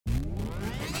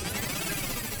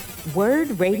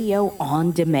Word Radio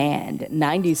on Demand,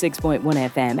 96.1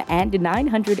 FM and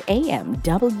 900 AM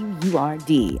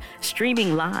WURD.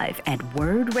 Streaming live at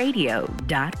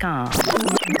wordradio.com.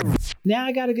 Now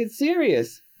I got to get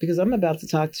serious because I'm about to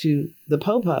talk to the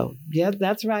Popo. Yeah,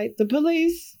 that's right. The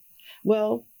police.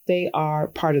 Well, they are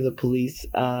part of the police.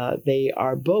 They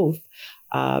are both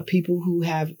people who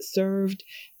have served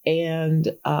and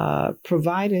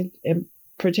provided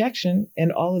protection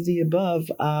and all of the above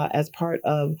as part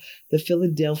of the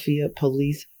Philadelphia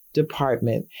Police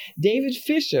Department. David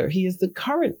Fisher, he is the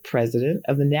current president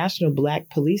of the National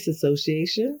Black Police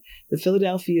Association, the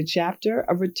Philadelphia chapter,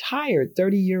 a retired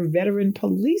 30-year veteran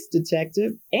police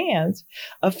detective, and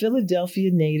a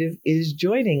Philadelphia native is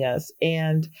joining us.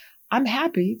 And I'm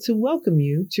happy to welcome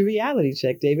you to Reality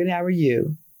Check. David, how are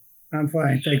you? I'm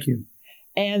fine, thank you.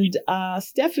 And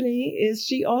Stephanie, is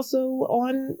she also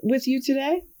on with you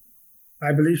today?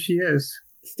 I believe she is.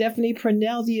 Stephanie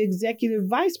Purnell, the executive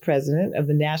vice president of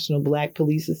the National Black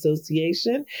Police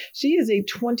Association. She is a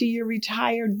 20-year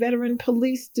retired veteran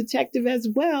police detective as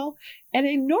well, and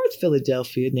a North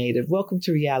Philadelphia native. Welcome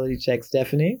to Reality Check,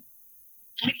 Stephanie.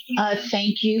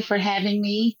 Thank you for having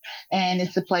me, and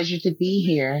it's a pleasure to be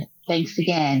here. Thanks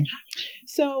again.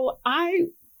 So I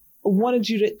wanted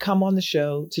you to come on the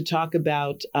show to talk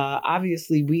about,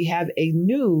 obviously, we have a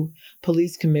new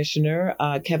police commissioner,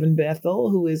 Kevin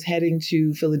Bethel, who is heading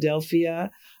to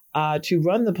Philadelphia to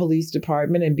run the police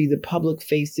department and be the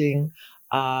public-facing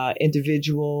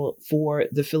individual for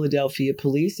the Philadelphia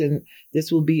police. And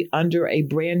this will be under a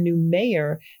brand new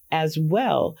mayor as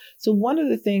well. So one of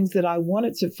the things that I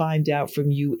wanted to find out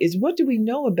from you is, what do we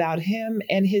know about him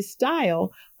and his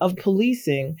style of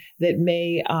policing that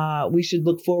we should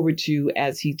look forward to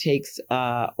as he takes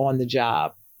on the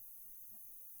job?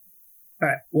 All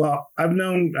right. Well, I've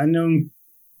known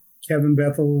Kevin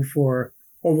Bethel for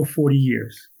over 40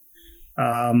 years.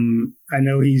 I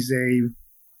know he's a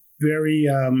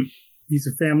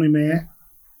family man.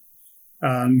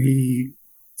 He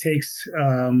takes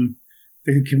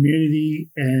the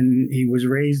community, and he was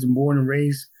born and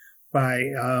raised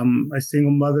by a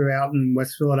single mother out in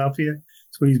West Philadelphia.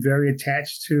 So he's very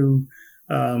attached to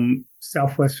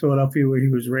Southwest Philadelphia, where he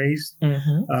was raised.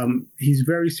 Mm-hmm. He's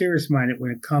very serious-minded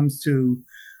when it comes to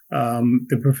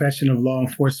the profession of law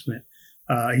enforcement.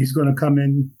 He's going to come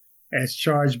in as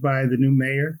charged by the new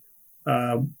mayor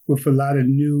with a lot of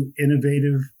new,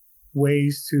 innovative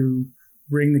ways to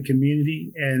bring the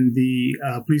community and the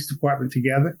police department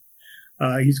together.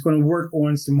 He's going to work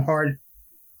on some hard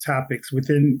topics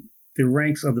within the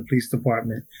ranks of the police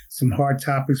department, some hard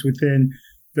topics within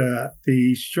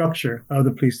the structure of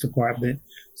the police department,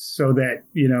 so that,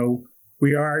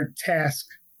 we are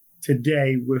tasked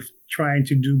today with trying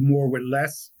to do more with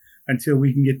less until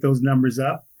we can get those numbers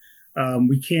up.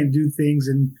 We can't do things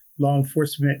in law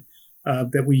enforcement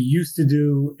that we used to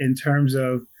do in terms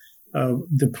of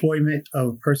deployment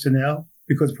of personnel,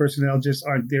 because personnel just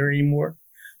aren't there anymore.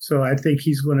 So I think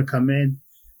he's going to come in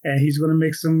and he's going to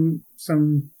make some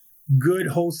good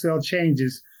wholesale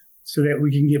changes so that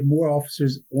we can get more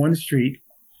officers on the street,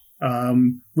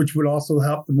 which would also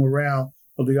help the morale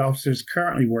of the officers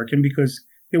currently working, because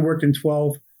they're working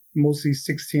 12, mostly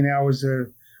 16 hours a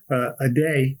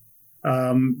day,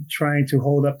 trying to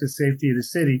hold up the safety of the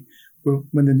city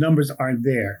when the numbers aren't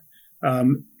there.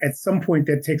 At some point,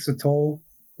 that takes a toll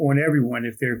on everyone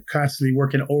if they're constantly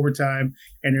working overtime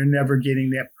and they're never getting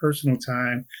that personal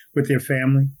time with their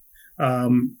family.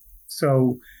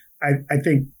 So I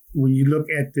think when you look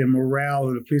at the morale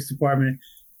of the police department,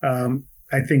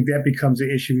 I think that becomes an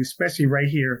issue, especially right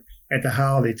here at the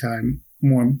holiday time,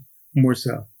 more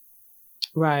so.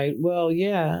 Right. Well,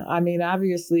 yeah. I mean,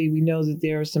 obviously, we know that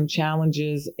there are some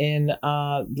challenges in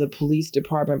the police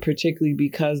department, particularly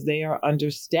because they are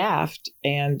understaffed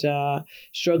and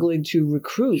struggling to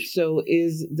recruit. So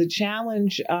is the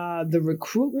challenge the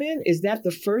recruitment? Is that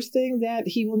the first thing that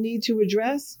he will need to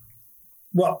address?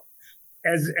 Well,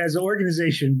 as an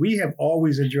organization, we have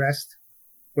always addressed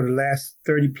for the last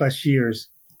 30 plus years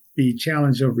the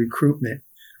challenge of recruitment.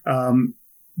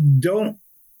 Don't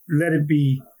let it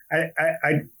be.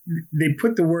 They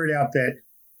put the word out that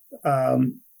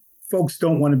folks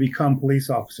don't want to become police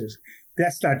officers.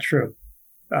 That's not true.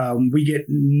 We get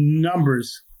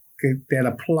numbers that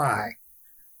apply.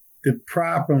 The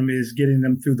problem is getting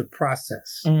them through the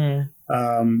process. Mm.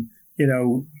 When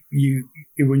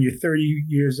you're 30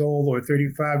 years old or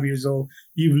 35 years old,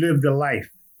 you've lived a life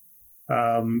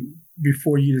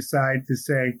before you decide to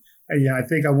say, I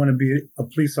think I want to be a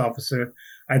police officer.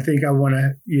 I think I want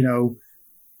to,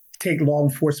 take law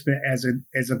enforcement as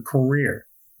a career,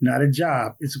 not a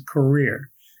job. It's a career.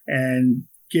 And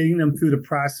getting them through the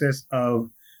process of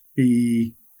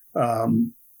the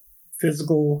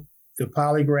physical, the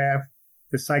polygraph,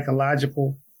 the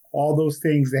psychological, all those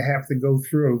things they have to go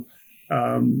through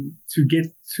to get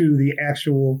to the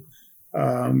actual,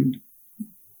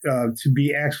 to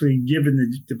be actually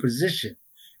given the position.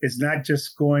 It's not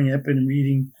just going up and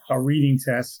reading a reading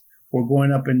test or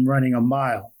going up and running a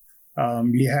mile.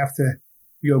 You have to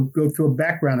go through a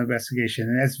background investigation,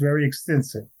 and that's very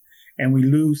extensive. And we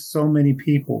lose so many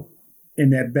people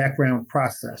in that background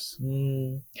process.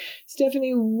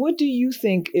 Stephanie, what do you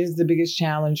think is the biggest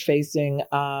challenge facing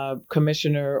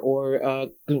Commissioner or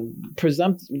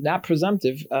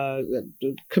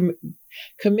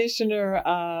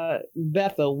Commissioner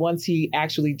Bethel once he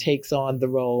actually takes on the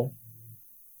role?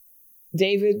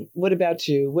 David, what about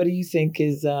you? What do you think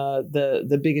is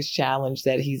the biggest challenge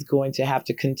that he's going to have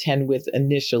to contend with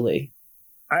initially?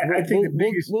 I think the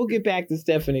biggest. We'll get back to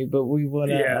Stephanie, but we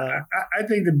want to. Yeah, I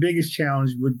think the biggest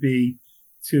challenge would be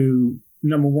to,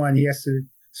 number one, he has to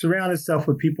surround himself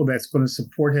with people that's going to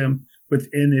support him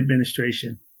within the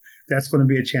administration. That's going to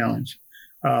be a challenge.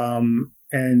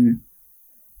 And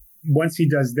once he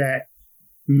does that,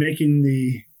 making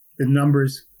the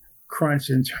numbers crunch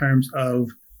in terms of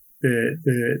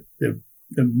the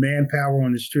manpower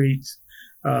on the streets,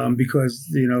 because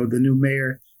the new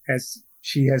mayor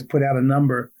has put out a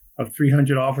number of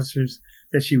 300 officers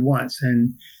that she wants,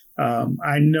 and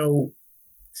I know,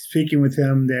 speaking with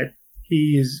him, that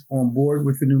he is on board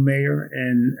with the new mayor,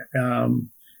 and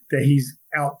that he's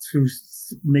out to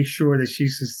make sure that she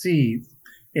succeeds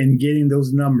in getting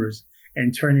those numbers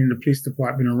and turning the police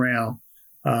department around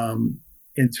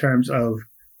in terms of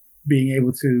being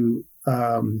able to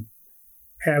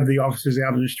have the officers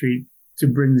out on the street to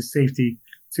bring the safety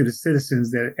to the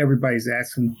citizens that everybody's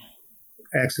asking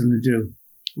to do.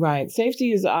 Right.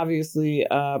 Safety is obviously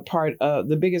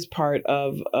the biggest part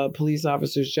of a police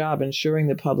officer's job, ensuring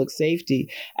the public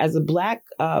safety. As a Black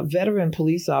veteran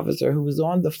police officer who was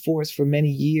on the force for many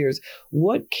years,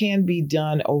 what can be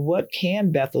done, or what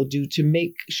can Bethel do to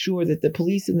make sure that the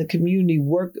police and the community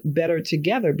work better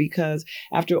together? Because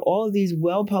after all of these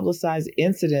well-publicized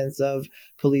incidents of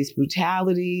police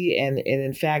brutality and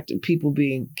in fact, people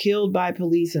being killed by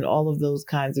police and all of those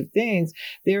kinds of things,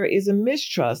 there is a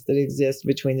mistrust that exists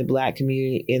between the Black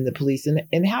community and the police.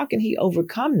 And how can he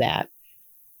overcome that?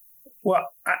 Well,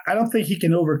 I don't think he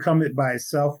can overcome it by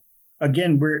himself.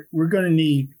 Again, we're going to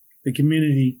need the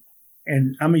community,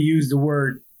 and I'm going to use the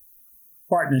word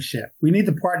partnership. We need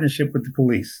the partnership with the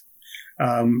police.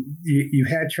 You've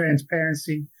had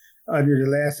transparency under the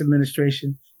last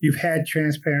administration. You've had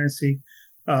transparency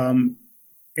in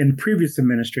the previous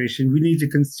administration. We need to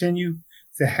continue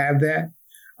to have that.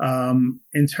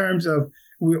 In terms of,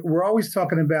 we're always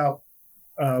talking about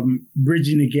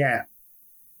bridging the gap.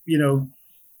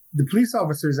 The police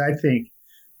officers, I think,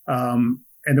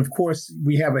 and of course,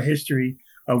 we have a history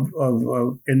of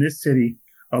in this city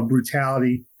of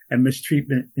brutality and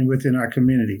mistreatment within our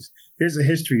communities. There's a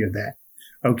history of that.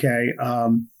 Okay.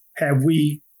 Have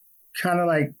we kind of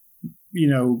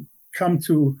come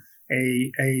to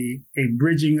a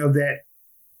bridging of that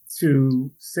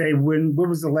to say when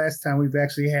was the last time we've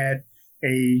actually had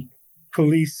a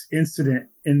police incident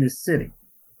in this city?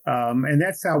 And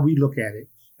that's how we look at it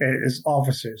as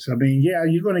officers. I mean, yeah,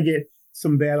 you're going to get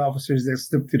some bad officers that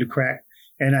slip through the crack.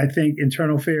 And I think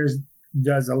Internal Affairs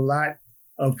does a lot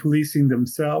of policing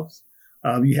themselves.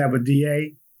 You have a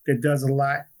DA that does a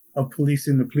lot of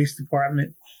policing the police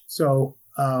department. So,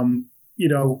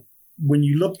 when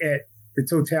you look at the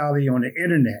totality on the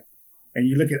internet and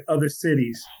you look at other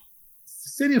cities, the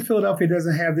city of Philadelphia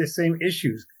doesn't have the same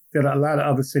issues that a lot of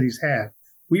other cities have.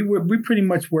 We pretty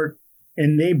much work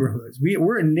in neighborhoods.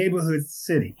 We're a neighborhood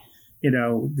city.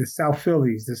 The South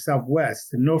Phillies, the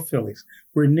Southwest, the North Phillies.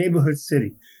 We're a neighborhood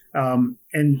city. And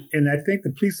I think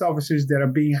the police officers that are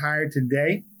being hired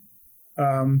today,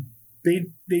 they're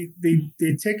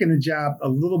taking the job a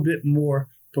little bit more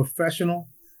professional.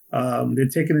 They're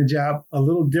taking the job a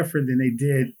little different than they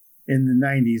did in the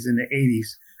 90s and the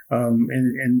 80s,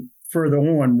 and further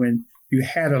on when you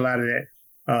had a lot of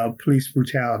that police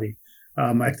brutality.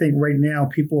 I think right now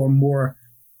people are more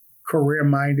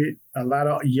career-minded. A lot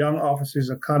of young officers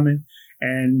are coming,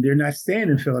 and they're not staying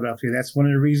in Philadelphia. That's one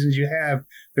of the reasons you have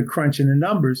the crunch in the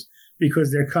numbers,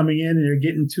 because they're coming in and they're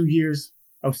getting 2 years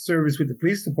of service with the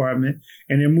police department,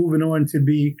 and they're moving on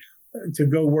to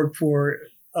go work for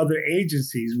other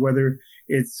agencies, whether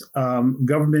it's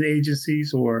government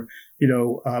agencies or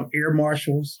air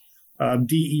marshals,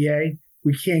 DEA.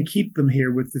 We can't keep them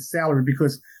here with the salary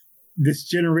because this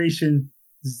Generation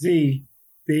Z,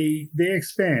 they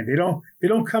expand. They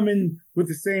don't come in with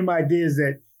the same ideas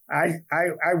that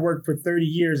I worked for 30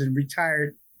 years and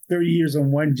retired 30 years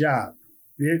on one job.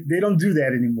 They don't do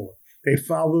that anymore. They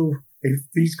follow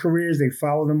these careers. They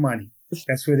follow the money.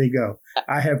 That's where they go.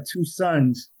 I have two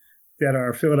sons that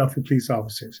are Philadelphia police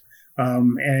officers.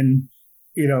 And,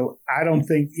 I don't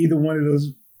think either one of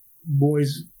those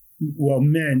boys,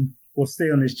 men, will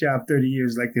stay on this job 30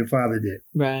 years like their father did.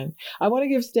 Right. I want to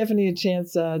give Stephanie a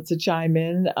chance to chime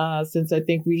in since I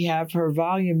think we have her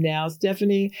volume now.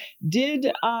 Stephanie, did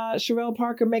Sherelle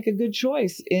Parker make a good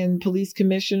choice in police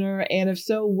commissioner? And if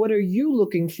so, what are you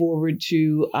looking forward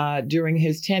to during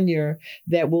his tenure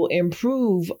that will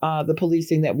improve the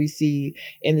policing that we see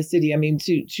in the city? I mean,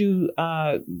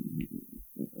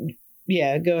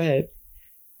 yeah, go ahead.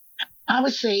 I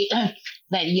would say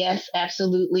that yes,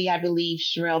 absolutely. I believe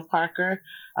Sherelle Parker,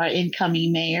 our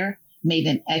incoming mayor, made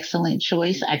an excellent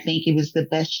choice. I think it was the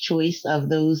best choice of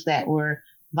those that were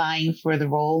vying for the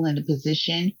role and the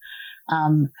position.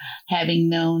 Having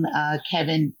known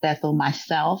Kevin Bethel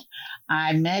myself,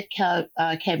 I met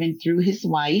Kevin through his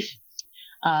wife.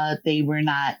 They were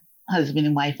not husband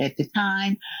and wife at the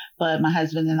time, but my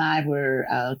husband and I were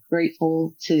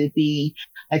grateful to be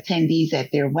attendees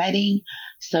at their wedding.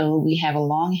 So we have a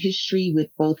long history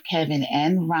with both Kevin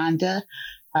and Rhonda.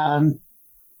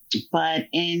 But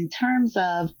in terms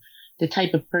of the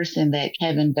type of person that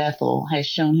Kevin Bethel has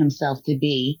shown himself to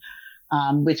be,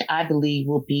 which I believe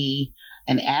will be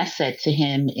an asset to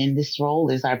him in this role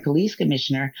as our police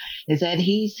commissioner, is that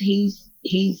he's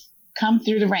come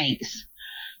through the ranks.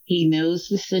 He knows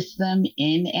the system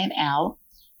in and out.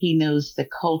 He knows the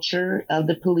culture of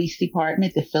the police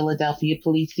department, the Philadelphia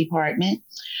Police Department.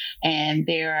 And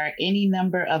there are any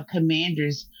number of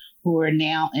commanders who are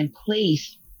now in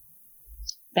place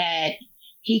that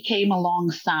he came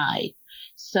alongside.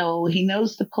 So he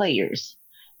knows the players.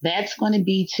 That's going to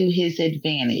be to his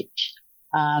advantage.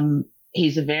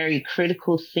 He's a very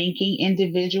critical thinking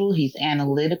individual. He's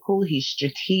analytical. He's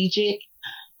strategic.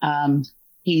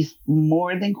 He's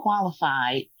more than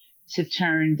qualified to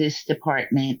turn this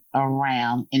department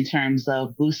around in terms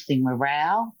of boosting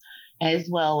morale, as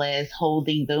well as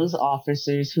holding those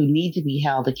officers who need to be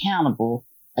held accountable.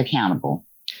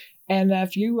 And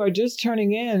if you are just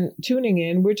tuning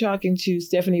in, we're talking to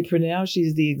Stephanie Purnell.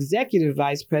 She's the Executive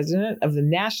Vice President of the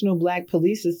National Black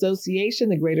Police Association,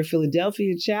 the Greater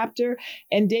Philadelphia chapter,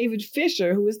 and David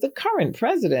Fisher, who is the current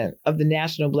president of the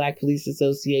National Black Police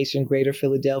Association, Greater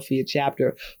Philadelphia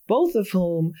chapter, both of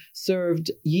whom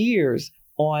served years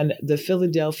on the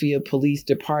Philadelphia Police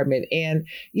Department. And,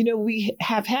 we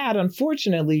have had,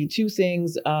 unfortunately, two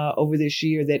things over this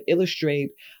year that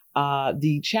illustrate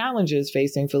the challenges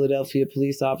facing Philadelphia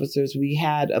police officers. We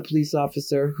had a police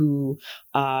officer who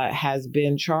has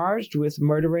been charged with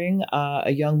murdering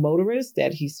a young motorist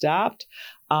that he stopped.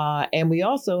 And we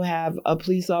also have a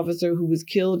police officer who was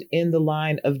killed in the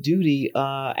line of duty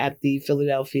at the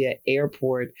Philadelphia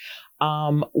airport.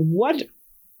 What,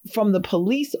 from the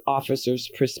police officer's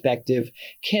perspective,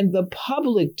 can the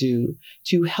public do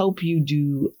to help you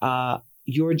do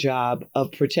your job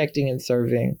of protecting and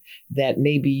serving that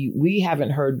maybe we haven't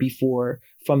heard before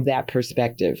from that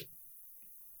perspective?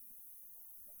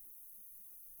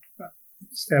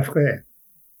 Steph, go ahead.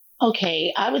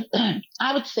 Okay, I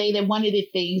would say that one of the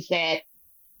things that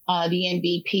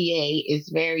the NBPA is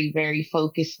very, very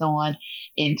focused on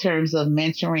in terms of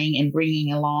mentoring and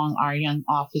bringing along our young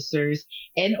officers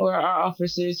or our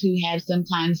officers who have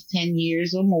sometimes 10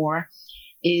 years or more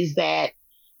is that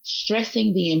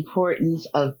stressing the importance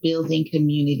of building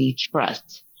community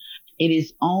trust. It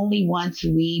is only once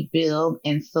we build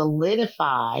and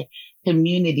solidify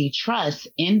community trust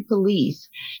in police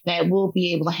that we'll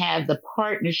be able to have the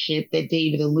partnership that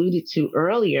David alluded to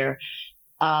earlier,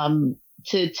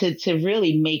 to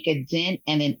really make a dent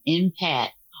and an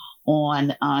impact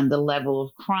on the level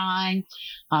of crime,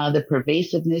 the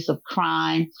pervasiveness of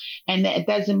crime. And that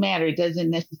doesn't matter. It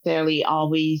doesn't necessarily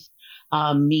always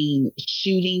mean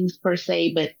shootings per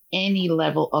se, but any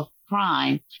level of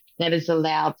crime that is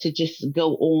allowed to just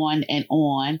go on and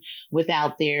on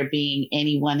without there being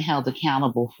anyone held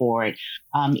accountable for it.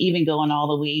 Even going all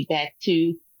the way back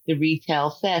to the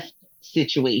retail theft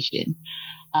situation.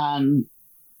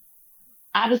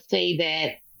 I would say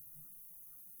that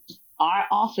our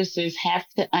officers have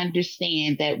to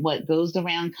understand that what goes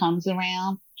around comes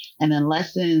around. And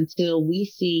unless and until we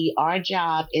see our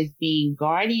job as being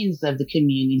guardians of the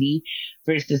community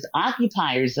versus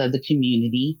occupiers of the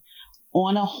community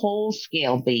on a whole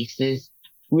scale basis,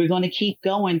 we're going to keep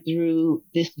going through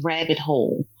this rabbit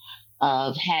hole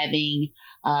of having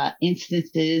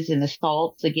instances and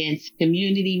assaults against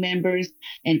community members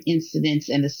and incidents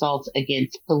and assaults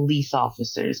against police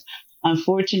officers.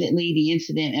 Unfortunately, the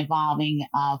incident involving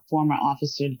former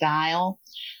Officer Dial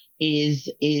is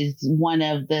one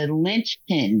of the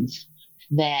linchpins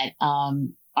that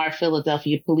our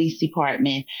Philadelphia Police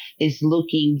Department is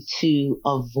looking to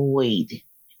avoid.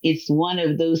 It's one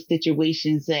of those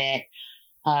situations that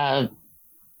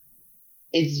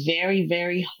it's very,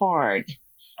 very hard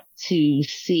to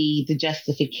see the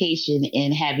justification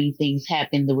in having things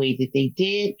happen the way that they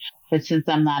did. But since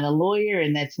I'm not a lawyer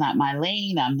and that's not my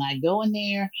lane, I'm not going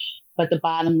there. But the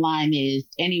bottom line is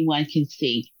anyone can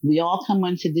see. We all come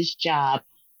onto this job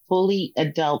fully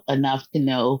adult enough to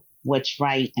know what's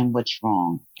right and what's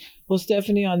wrong. Well,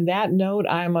 Stephanie, on that note,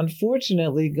 I am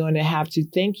unfortunately going to have to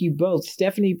thank you both.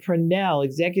 Stephanie Purnell,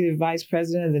 Executive Vice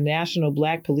President of the National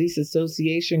Black Police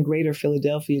Association Greater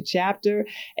Philadelphia Chapter,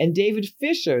 and David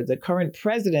Fisher, the current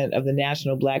President of the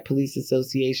National Black Police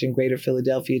Association Greater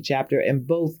Philadelphia Chapter, and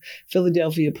both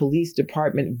Philadelphia Police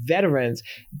Department veterans.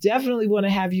 Definitely want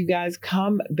to have you guys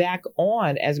come back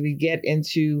on as we get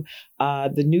into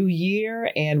the new year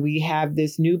and we have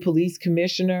this new police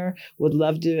commissioner. Would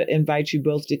love to invite you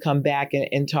both to come back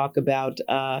and talk about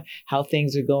how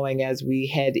things are going as we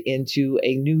head into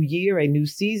a new year, a new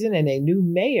season, and a new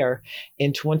mayor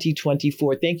in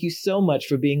 2024. Thank you so much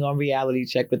for being on Reality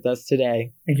Check with us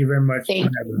today. Thank you very much for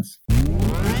having us.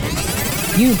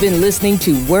 You've been listening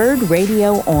to Word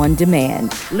Radio On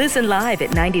Demand. Listen live at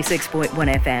 96.1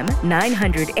 FM,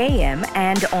 900 AM,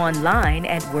 and online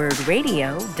at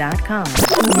wordradio.com.